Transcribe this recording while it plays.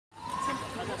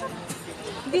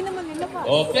Hindi naman nila pa.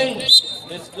 Okay,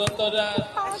 let's go to the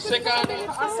second.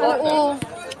 Oo.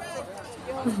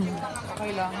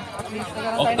 Okay lang. At least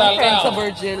nagkaroon tayo ng friends sa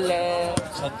Virgil.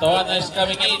 Santawan is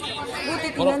coming in. Buti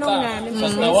tinanong namin.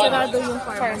 Sarado yung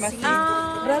pharmacy.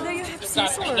 Brother, you have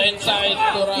scissor. Inside,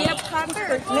 You have cutter.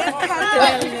 Left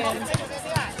cutter.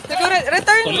 Siguro,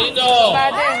 return. Toledo.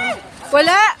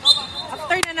 Wala.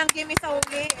 After na ng game sa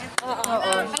uli.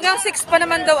 Hanggang 6 pa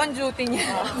naman daw ang duty niya.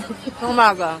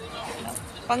 Umaga.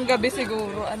 Panggabi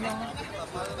siguro. Ano?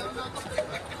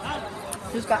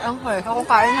 Ako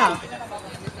kain na.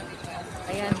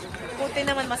 Ayan. Buti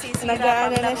naman masisira.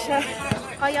 Nag-aano na siya.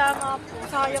 Kaya nga po,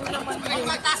 sayang naman yun.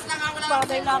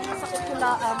 Bagay lang sa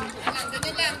kukulaan.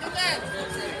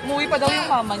 Umuwi pa daw yung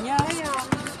mama niya.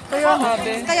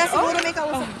 Kaya siguro may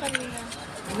kausap kanina.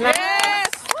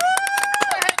 Yes!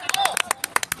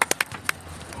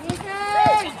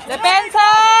 Depensa!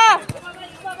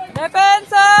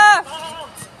 Depensa!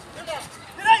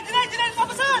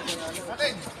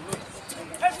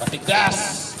 Patigdas.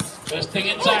 Testing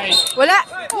inside. Wala.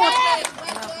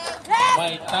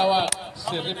 May tawag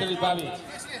si Ripley Bobby.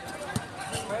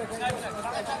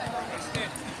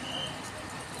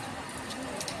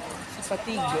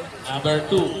 Fatigue. Number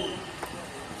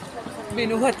 2.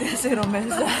 Binuhat niya si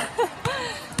Romelsa.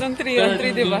 Nung 3-on-3,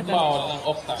 di ba? Third foul ng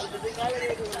OCTAL.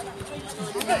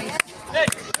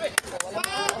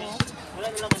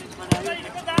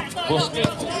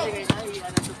 Busquets.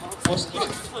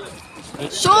 Busquets.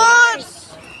 Shoot!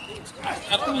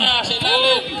 At sa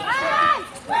ilalim.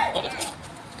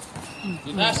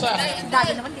 Binasa.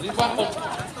 Rebound.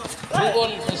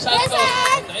 Dribble. Santos.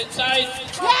 The inside.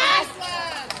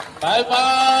 Time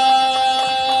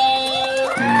out.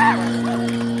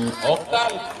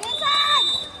 OCTAL.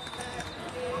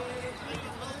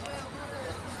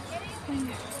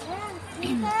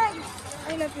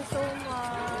 I love you so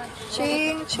much.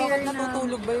 Cheer Bakit na.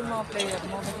 natutulog ba yung mga player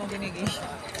mo? Bakit mo ginigising?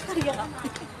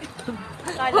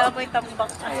 Akala mo yung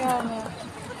tambak. Kaya nga.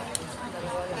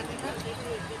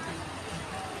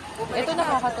 Ito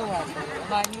nakakatuwa.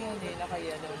 Mani yan eh,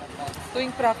 nakaya daw na pa.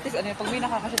 Tuwing practice, ano yun, pag may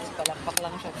nakakashoot, palakpak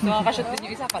lang siya. Nakakashoot din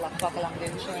yung isa, palakpak lang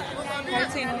din siya. Kahit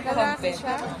sinong kakampi.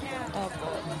 Opo.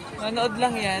 Manood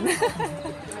lang yan.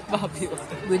 Bobby.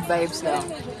 Good vibes lang.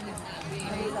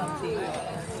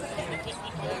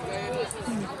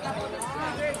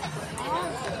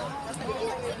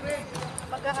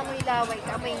 Pagka amoy laway,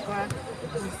 kamay ko.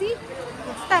 See?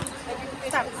 Stop.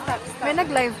 Stop, stop, stop. May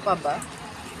nag-live pa ba?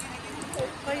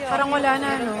 Kaya, Parang wala na,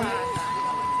 no?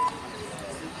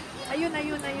 ayun.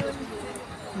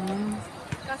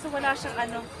 Kaso wala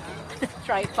siyang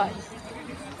tripod.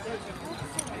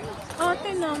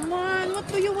 Ate naman, what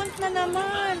do you want na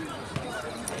naman?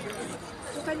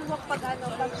 You can walk pag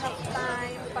pag half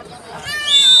time, pag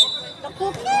the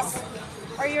cookies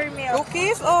or your milk.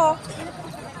 Cookies? Oh.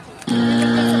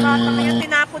 Sa bata ngayon,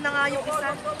 tinapo na nga yung isa.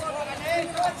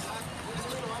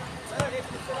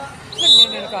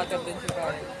 Nagninilkater din si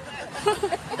Karen.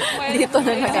 Dito na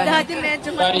Si nagano. daddy medyo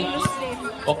matulos din.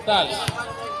 OCTAL.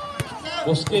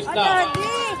 Busquets Oh, na.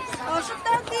 daddy! Oh, shoot,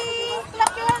 daddy!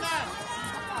 Clap yan!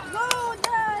 Go,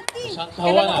 daddy!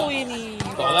 Santawan na. Uwi ni...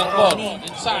 Palangkot.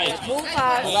 Inside.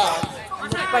 Bukas. Wala.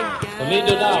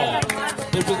 Toledo now.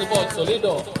 Dribble the ball.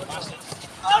 Toledo.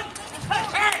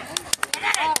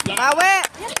 Bawi!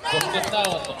 Busquets now.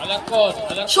 Palangkot.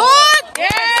 Shoot!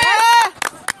 Yeah!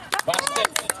 Basket.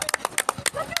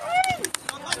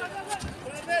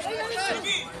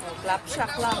 Clap siya,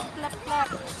 clap. Clap, clap.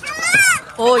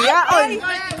 Oh, yeah, oy!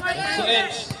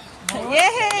 Excellence.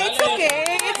 Yay! It's okay!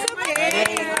 It's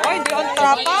okay! Oy, di on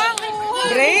trapang!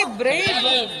 Brave, brave!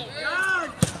 Alim.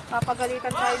 Papagalitan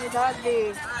tayo ni daddy.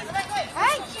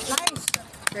 Ay! Nice!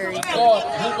 Very good. Court.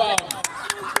 Rebound.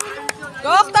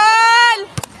 Koktal!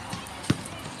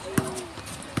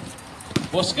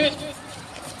 Busquets.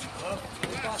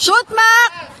 Shoot,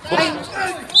 Mac! Ay,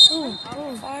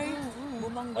 Mayroon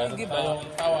bumanggigi ba?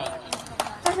 tayong tawag.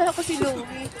 Kala ko si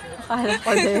Louie. Akala ko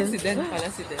din. Si Den pala,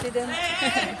 si Den.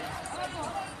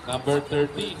 Number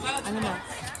 13. Ano na?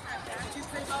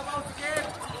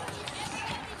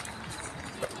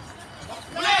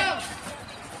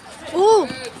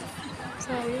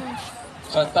 Sayang.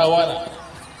 Santawan.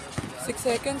 6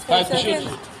 seconds, 5 5 to shoot.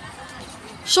 seconds.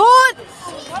 Shoot!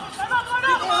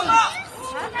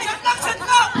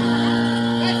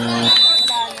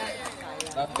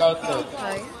 Not counted.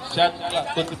 Shot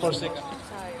clock. 24 seconds.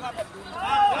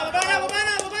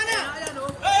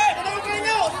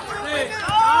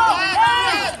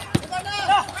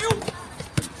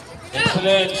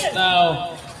 Excellence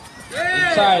now.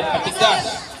 Inside. Patigdas.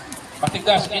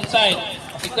 Patigdas. Inside.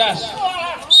 Patigdas.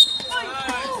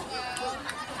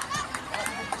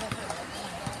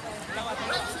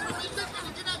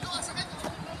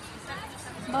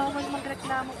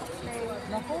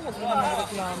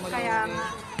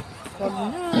 Wag na.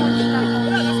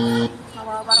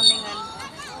 Mawawarningan.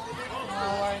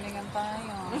 Mawarningan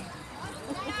tayo.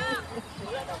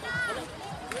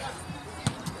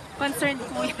 Concerned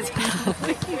kuya.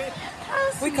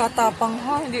 Uy, katapang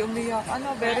ha. Hindi umiyak.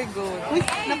 Ano, very good. Uy,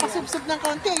 napasubsob ng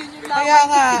konti. Yun yung lawa. Kaya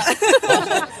nga.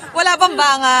 Wala bang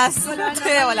bangas?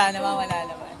 Kaya wala naman.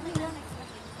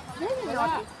 Very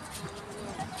naughty.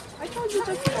 I told you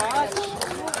to watch.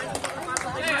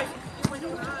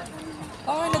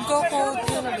 Oh, nag-go-code.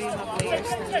 Yun na ba yung mga players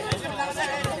na?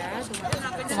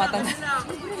 Tumatanda.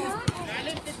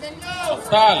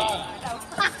 Octal.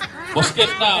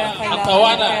 Busquets na.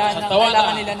 Santawana.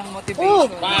 Kailangan nila ng motivation.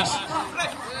 Pass.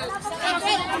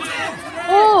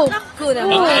 Oh! Good On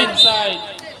the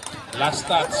inside. Last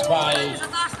touch by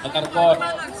Nakarkon.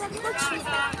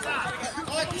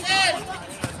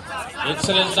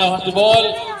 Excellent now on the ball.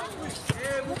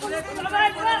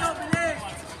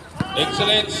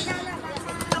 Excellent.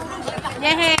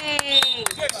 Yay!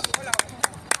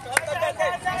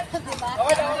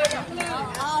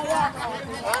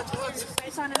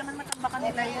 Sana naman matambakan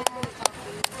nila yun.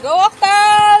 Go,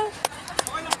 OCTAL!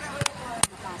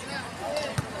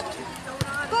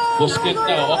 Busquets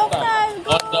now. Octal.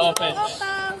 On the offense.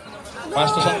 Pass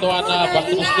to Santawana. Back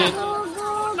to Busquets.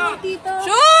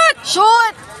 Shoot!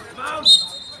 Shoot!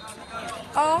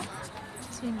 Oh.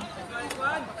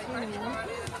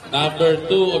 Number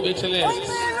 2 of excellence.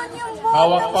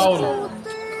 Hawak foul.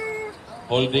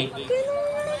 Holding.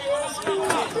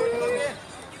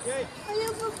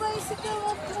 Ayaw ba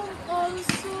bicycle at home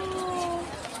also?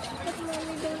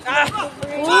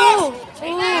 Oh!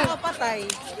 Ako patay.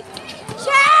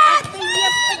 Shot!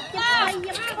 Kailangan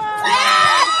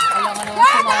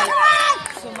naman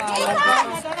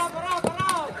sumalabas.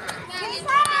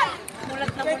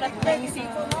 Mulat na yung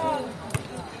isipon mo.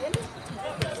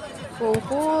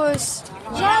 Focus!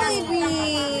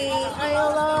 Jollibee! I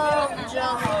love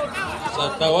Jollibee.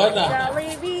 Santawana.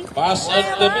 Jollibee. Pass on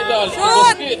the middle.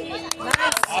 Shoot! Busquets.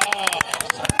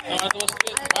 Santawana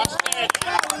Busquets. Basket.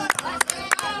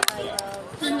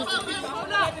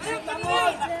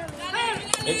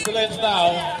 Excellence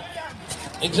now.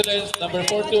 Excellence number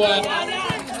 41.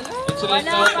 Excellence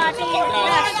now.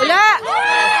 Wala!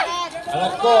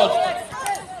 Nakarkon.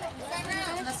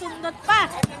 Nasundot pa.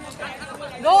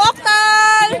 Go,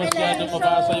 OCTAL! Hindi masyadong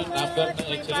mabasa yung number ng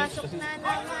excellence kasi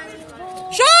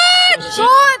Shoot!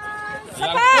 Shoot!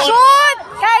 Nakarkon. Shoot!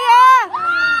 Kaya!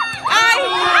 Ay!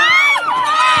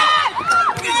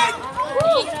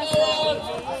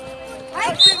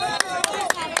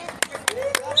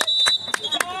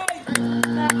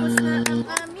 Tapos na ang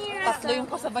Amira. Tatlo yung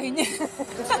kasabay niya.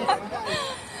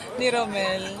 Ni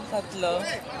Romel. Tatlo.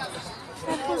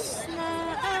 Tapos na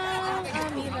ang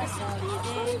Amira sa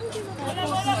bibig.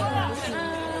 Tapos na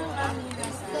ang Amira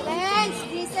sa bibig.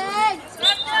 Listen!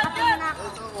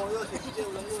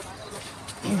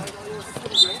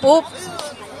 Oop!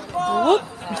 Oop!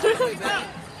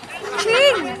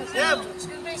 Ching!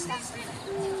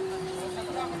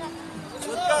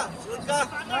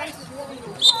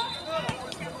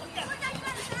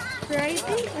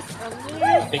 Friday is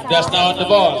Amira. Patigdas now on the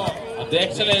ball. On the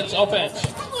excellence offense.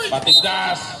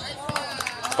 Patigdas.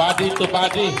 Body to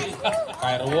body.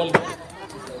 Firewall.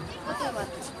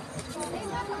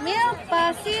 Milk,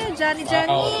 Pasil, Johnny Foul.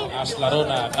 Johnny. As laro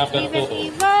na. Number Eva 2.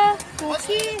 Eva.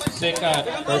 Cookie. Second,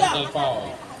 personal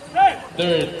foul.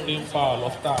 Third, team foul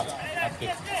of top.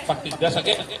 Patigdas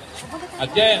again.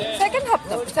 Again. Second half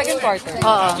daw. Second quarter.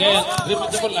 Again.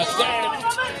 Dribble the ball again.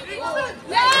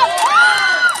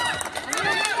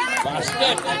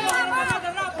 Basket.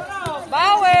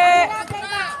 Bawi!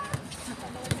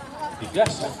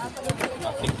 Tigas.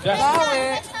 Patigdas.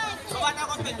 Bawi!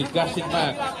 Tigasin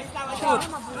man.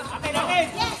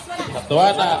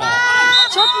 Santawana.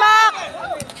 Shoot, Mac!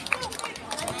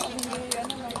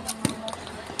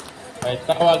 May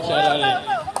tawag sa ilalim.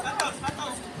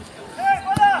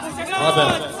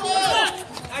 Robert.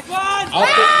 Out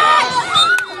to pass.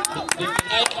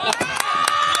 Denied na.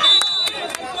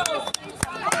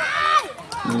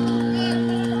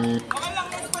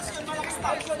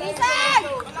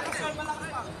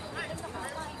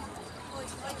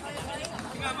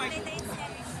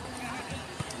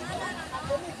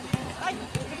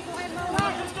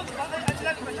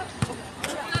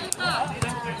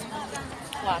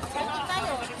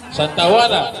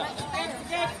 Santawana.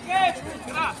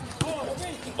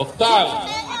 Octal.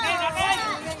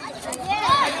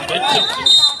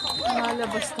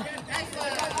 Lumalabas na.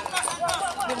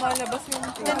 Lumalabas yung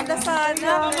ganda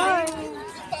sana.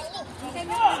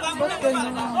 Ba't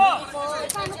ganyan?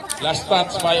 Last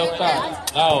touch by Octal.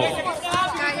 Now.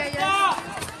 Kaya yan.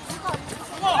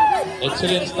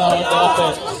 Excellence now in the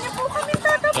offense.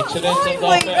 Excellence in the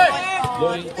offense.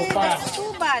 Going to pass.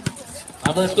 Too bad.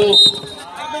 Number 2.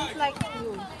 I don't like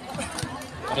you.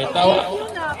 Panitawa.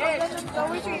 Yun na, pag ganun ka,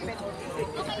 we treat it.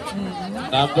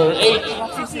 Number 8.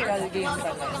 Physical game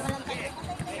talaga.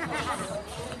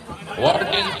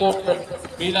 Warning for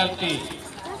penalty.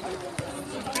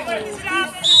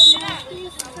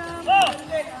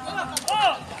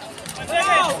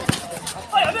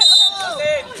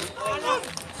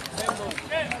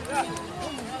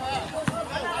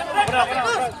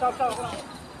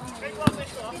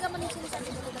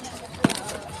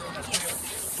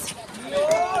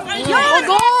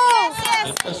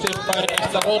 Intercept by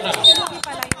Aslarona.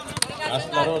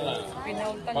 Aslarona.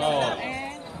 Pinaultan Foul. na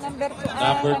number 2.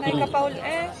 Number Panay 2. ka Paul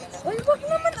Uy, wag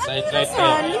naman Sideline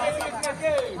Sali.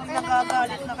 Ang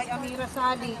nagagalit na kay Amira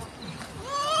Sali.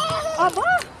 Aba,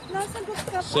 nasagot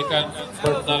ka pa. Second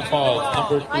personal foul.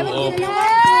 Number 2 Ay, wag of nila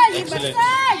naman. Excellence.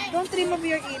 Don't remove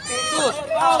your ipin. Shoot.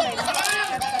 Okay.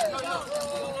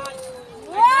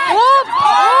 Oop!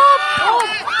 Oop! Oop!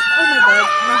 Oh my God.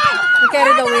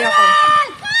 Na-carried away ako.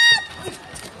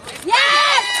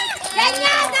 Yes!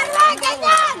 Ganyan! Dalawa!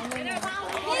 Ganyan!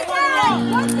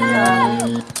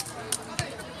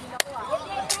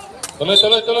 Tuloy,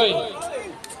 tuloy, tuloy.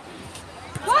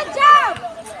 Good job!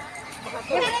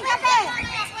 Galing kape!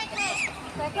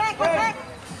 Kwek, kwek!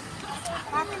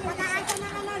 Bakit mag-aasa na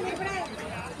ka na, libre?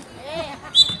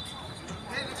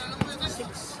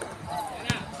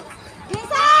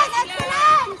 Jason!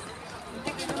 Excellent!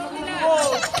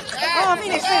 Oh,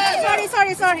 finish.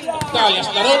 Sorry. Kaya,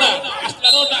 Aslarona.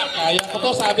 Aslarona. Kaya ko to,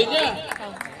 sabi niya.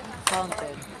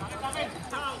 Counted.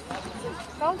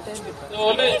 Counted.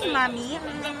 Ulit. Mami.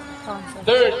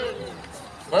 Third.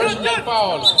 Personal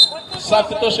foul.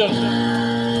 Substitution.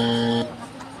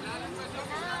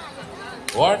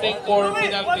 Warning for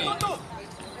penalty.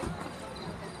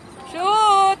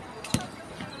 Shoot!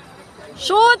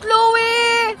 Shoot,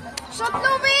 Louie! Shot,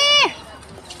 Louie!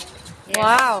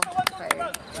 Wow.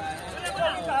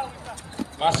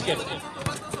 Basket.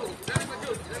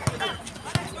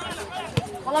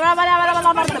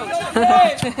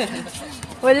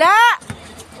 Wala!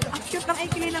 Ang cute ng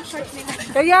ikili ng shirt nila.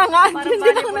 Kaya nga, Parang hindi na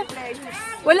volleyball players.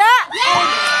 Wala!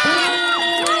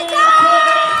 Baba na!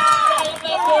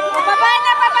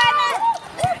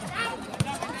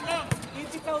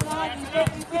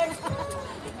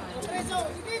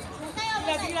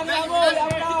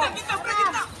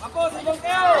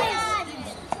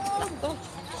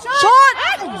 Shoot!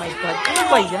 Oh my God, ano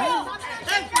ba yan?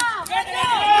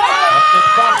 Basket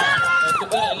pass. Ito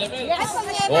ba, element?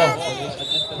 Oh, police and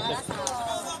intercept.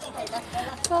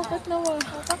 Bakit naman?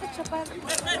 Bakit siya parang...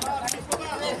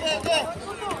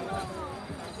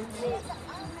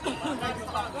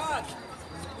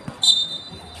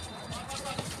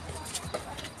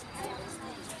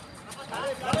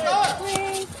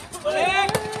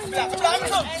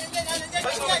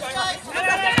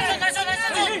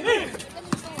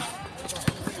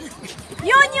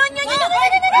 Yun!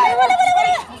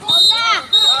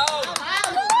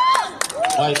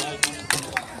 White.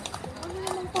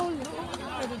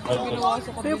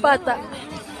 Yung bata.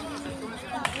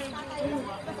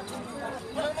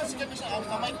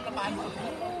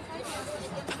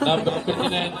 Number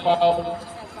 59 foul.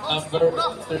 Number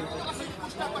 30.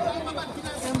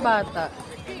 Yung bata.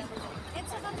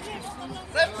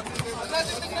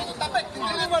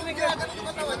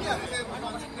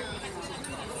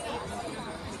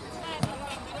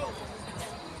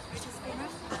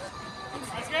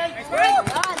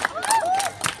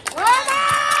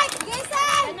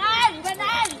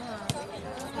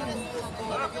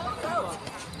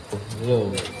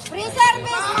 Yo. Free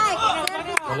service, Mike!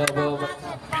 Wala ba?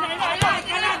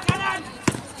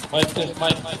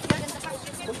 Mike.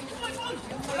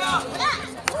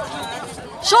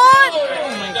 Shoot!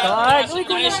 Oh my God. Uy,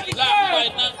 Nice block by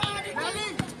Nang.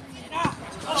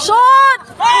 shoot!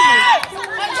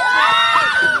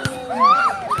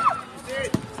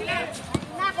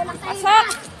 Asak!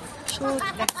 Shoot.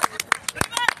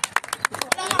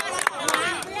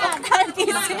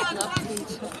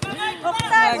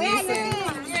 Nagising.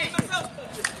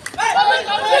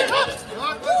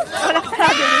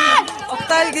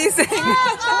 Octal gising.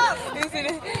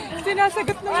 Yung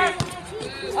sinasagot naman.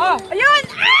 Oh! Ayun!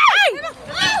 Ay!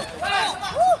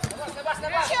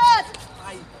 Shoot!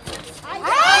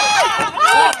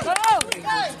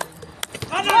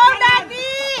 Go,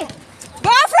 Daddy!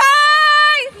 Go,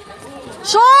 Fry!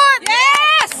 Shoot!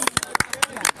 Yes!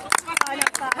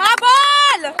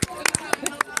 Habol!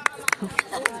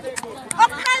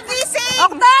 Octal gising!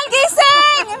 Octal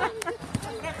gising!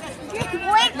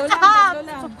 Wait lang!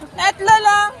 Tatlo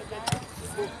lang.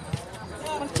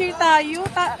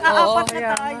 Aapat na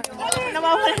kaya tayo.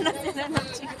 Nawawala na sila ng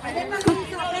chicken.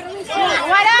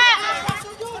 Wala!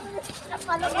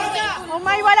 Oh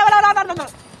my, wala.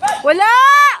 Wala!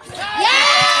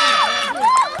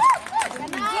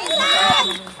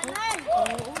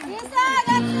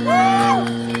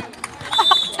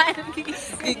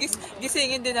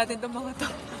 Gisingin din natin itong mga to.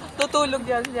 Tutulog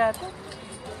yan yata.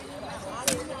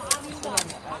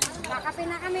 Kakape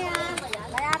na kami ha.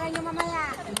 Bayaran nyo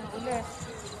mamaya.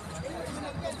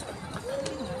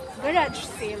 Garage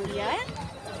sale yan?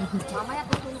 Mamaya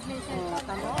tutulog na yung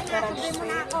cellphone. Kakape mo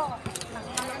na ako.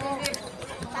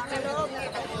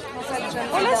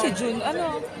 Wala si Jun. Ano?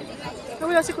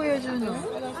 Wala si Kuya Jun. No?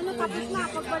 Ano tapos na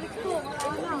pagbalik ko?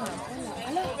 Ano?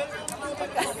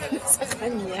 Sa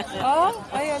kanya. Ah?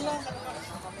 Ay, ala.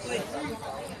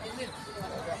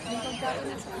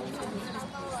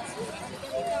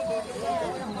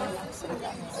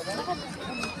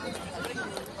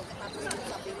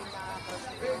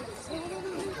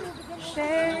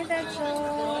 Share the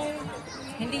joy.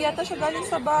 Hindi yata siya galing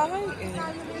sa bahay eh.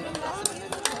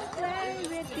 Play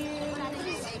with you.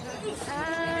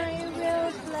 I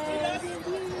will play with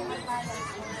you.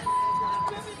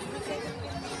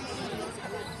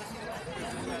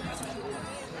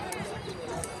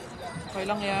 Okay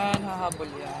lang yan.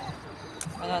 Hahabol yan.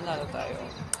 Mananalo tayo.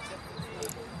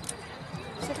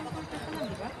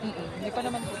 Hindi pa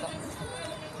naman po.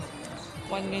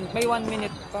 1 minute. May 1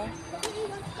 minute pa.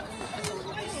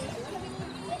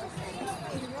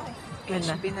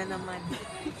 Ganda. Na naman.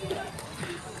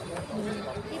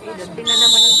 HP na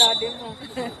naman ang daddy mo.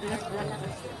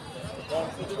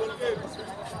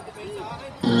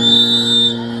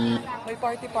 May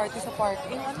party sa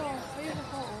parking. Ano? Ayun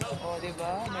ako. Oh,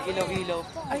 diba? May ilaw-ilaw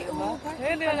pa. Ay, diba?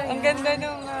 Ang ganda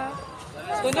nung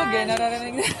tunog eh.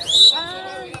 Nararinig na.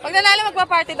 Pag nanalo,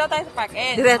 magpa-party daw tayo sa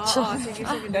park-in. Diretso. Sige.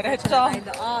 Diretso. Tayo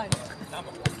doon.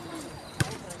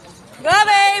 Go,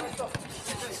 babe!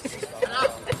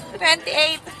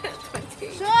 28.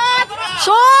 Shoot!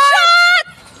 Shoot!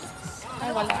 Ay,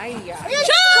 wala. Ay, yeah.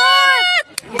 Shoot!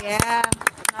 Yeah.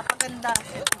 Napaganda.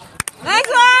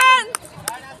 Next one!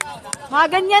 Mga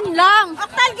ganyan lang.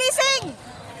 Octal, gising!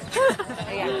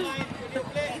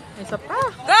 Isa pa.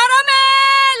 Go,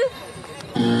 Romel!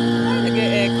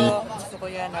 Nag-e-echo. Gusto ko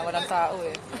yan. Walang tao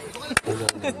eh.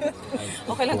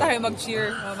 Okay lang tayo mag-cheer.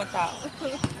 Walang tao.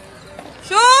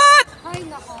 Shoot! Ay,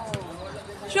 nako.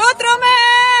 Shoot,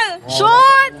 Romel!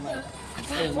 Shoot!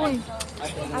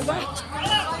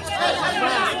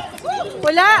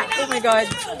 Wala. Oh my God.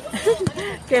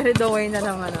 Carried away na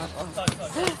naman ako.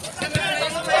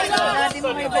 Daddy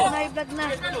mo, may vlog na.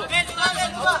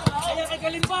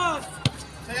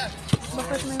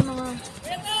 Bakit may mga...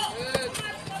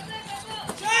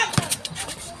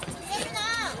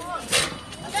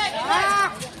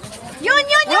 Yun!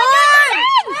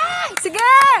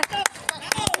 Sige!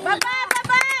 Baba!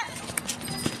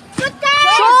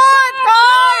 Shoot!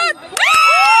 Shoot!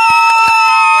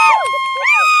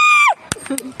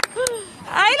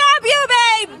 I love you,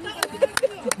 babe!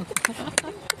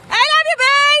 I love you,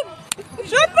 babe!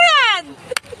 Shoot mo yan!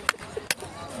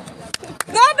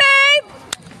 Go, babe!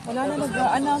 Wala na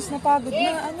nag-announce na pagod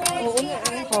na. Ano?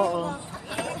 Oo.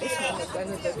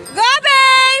 Go,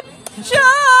 babe!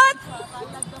 Shoot!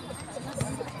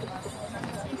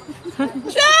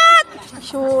 Shoot!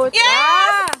 Shoot!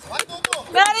 Yes!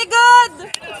 Very good!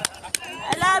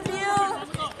 I love you!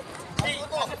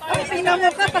 Tingnan mo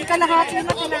ka, pagkalahati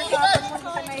na kinakapan mo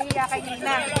sa nahihiya kay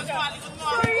Nina.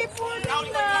 Sorry po,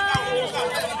 Nina.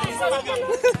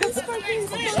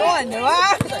 Yun, di ba?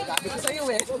 Sabi ko sa'yo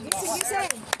eh.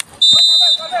 Gising.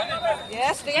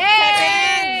 Yes, 3 seconds!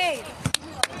 Yay!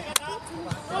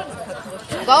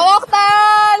 Go,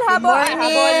 OCTAL! Habol! Good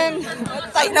morning.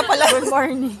 Tayo na pala. Good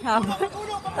morning.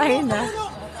 Tayo na.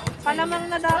 Palamang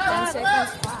na dapat.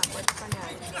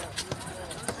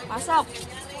 Pasok!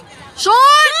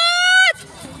 Shoot!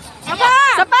 Sapa!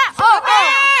 Sapa! Oh!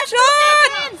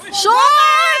 Shoot!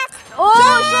 Shoot!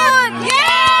 Oh! Shoot!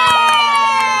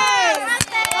 Yay!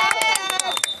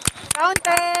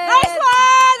 Counted! Nice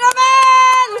one,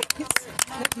 Romel!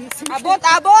 Abot!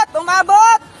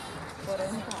 Umabot!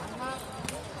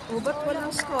 Ba't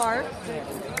walang score?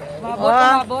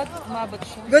 Umabot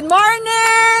siya. Good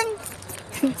morning!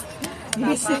 45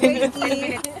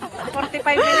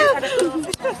 minutes.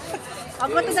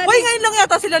 Ako to Hoy, ngayon lang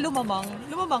yata sila lumamang.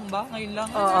 Lumamang ba? Ngayon lang?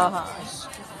 Oo.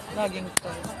 Laging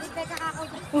to.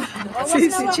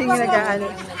 Si Ching nag-aano.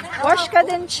 Wash ka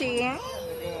din, Ching.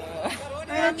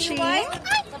 Ano, Ching?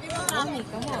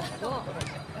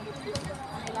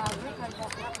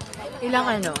 Ilang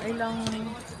ano? Ilang...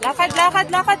 Lakad,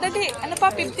 dali. Ano pa,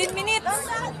 15 minutes?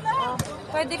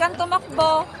 Pwede kang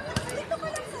tumakbo.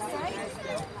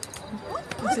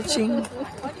 Si Ching.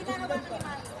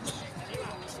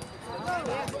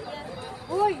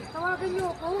 Uy, tawagan niyo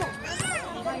ako.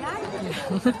 Ayan.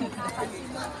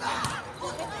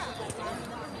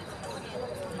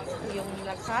 Yung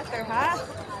nag-cutter, ha?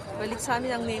 Balik sa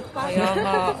amin ang nail pa. Kaya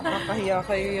nga, makahiya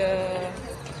kay...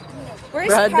 Where's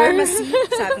Brother? pharmacy?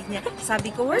 Sabi niya. Sabi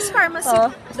ko, where's pharmacy?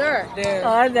 Oh. There. there.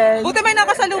 Oh, then. Buti may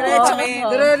nakasalubong kami.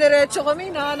 Dire-diretso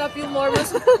kami, nahanap yung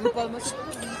pharmacy. Yung pharmacy.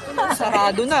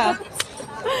 Sarado na.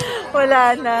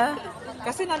 Wala na.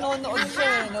 Kasi nanonood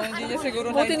siya, no? Hindi niya siguro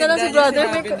Buti na lang si naintindihan brother.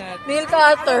 yung May sinabi natin. nail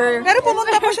cutter. Pero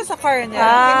pumunta pa siya sa car niya.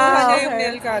 Ah, Kinuha niya yung okay.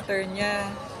 nail cutter niya.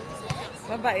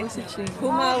 Mabait si Ching.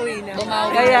 Humawi na.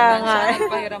 Bumawi Kaya naman nga. siya.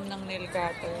 Nagpahiram ng nail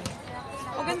cutter.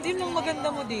 Maganda yung maganda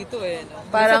mo dito eh. No?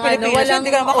 Parang sa Pilipinas, walang...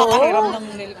 hindi ka na makakahiram Oo. ng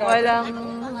nail cutter. Walang...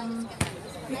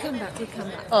 We come back, we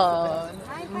come back. Oo.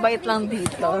 Bait lang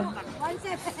dito.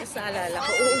 Tapos naalala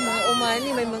ko, oo, mga umani,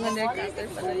 may mga nail cutter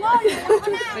pala.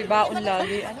 May baon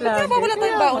lagi. Ano? Lagi. Lagi. Wala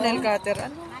tayong baon nail cutter.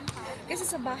 Ano? Kasi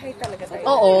sa bahay talaga tayo.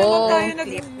 Oo. Huwag tayo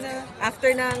naging na...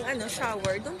 After ng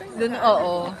shower, doon tayo Dun,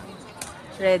 oo.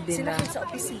 Ready na. sinakit sa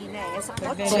opisina eh. Sa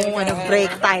kotse. Kung ano,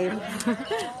 break time.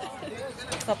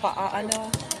 Sa paa, ano.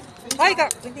 Ay,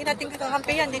 hindi natin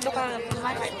kakampi yan. Dito ka.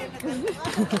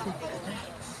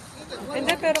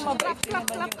 Hindi, pero mabait din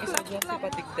naman yung isa dyan sa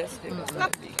Patigdas. Diba?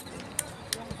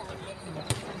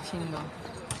 Sino?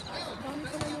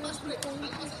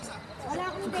 Wala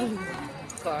akong data.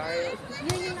 Carl.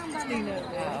 Yun yung number.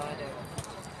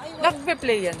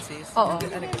 Nagpe-play yan, sis. Oo. Ano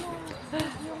ka?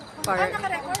 Par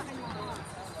Naka-record?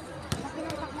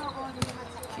 Nakinontak mo ako.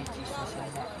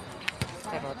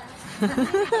 Charot.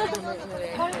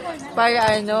 para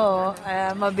ano,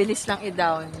 mabilis lang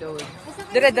i-download.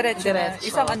 Dire-diretso na. Diretso.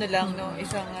 Isang ano lang, no?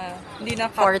 Isang, hindi na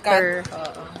Quarter.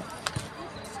 cut-cut. Oo.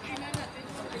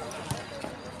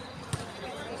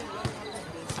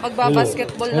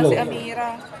 Magbabasketball na si Amira.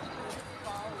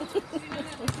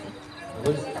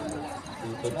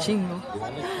 Ching, no?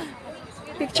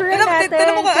 Picture Pero, natin.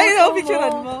 tanong mo ka, ay, Photo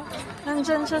picturean mo.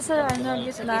 Nandyan siya sa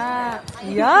gitna.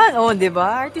 Yan. Oh, di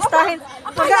ba? Artistahin.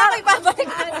 Kaya ako ibabalik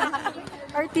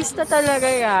Artista talaga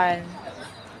yan.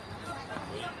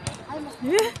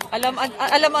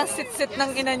 Alam ang sit-sit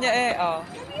ng ina niya eh, oh.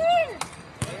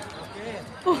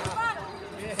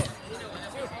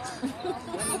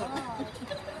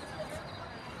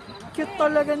 Cute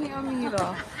talaga ni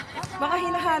Amira. Baka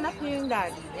hinahanap niyo yung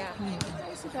daddy niya.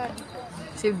 Si daddy ko.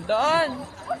 Si Doon.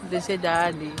 Doon si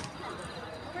Daddy.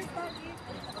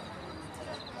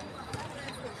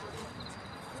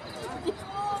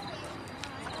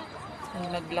 Ay,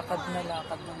 naglakad na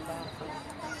lakad ng bako.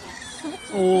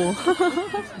 Oo.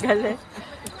 Galit.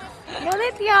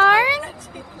 Galit yarn?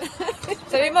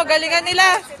 Sabi mo, galingan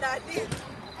nila.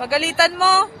 Pagalitan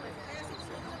mo.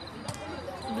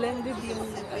 Blended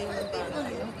yung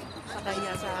sa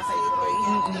kanya sa kay Troy.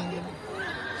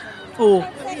 Oo.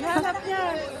 Hinahanap niya.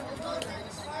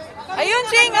 Ayun,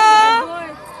 Ching, oh.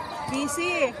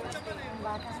 Busy.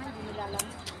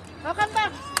 Welcome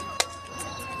back.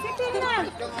 Sige na.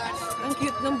 Ang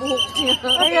cute ng buhok niya.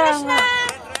 Kaya nga.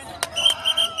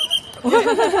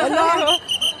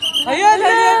 Ayan,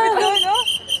 lapit doon, oh.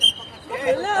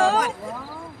 Hello.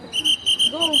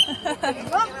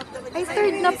 Ay,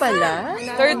 third na pala?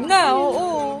 Third na,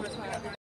 oo.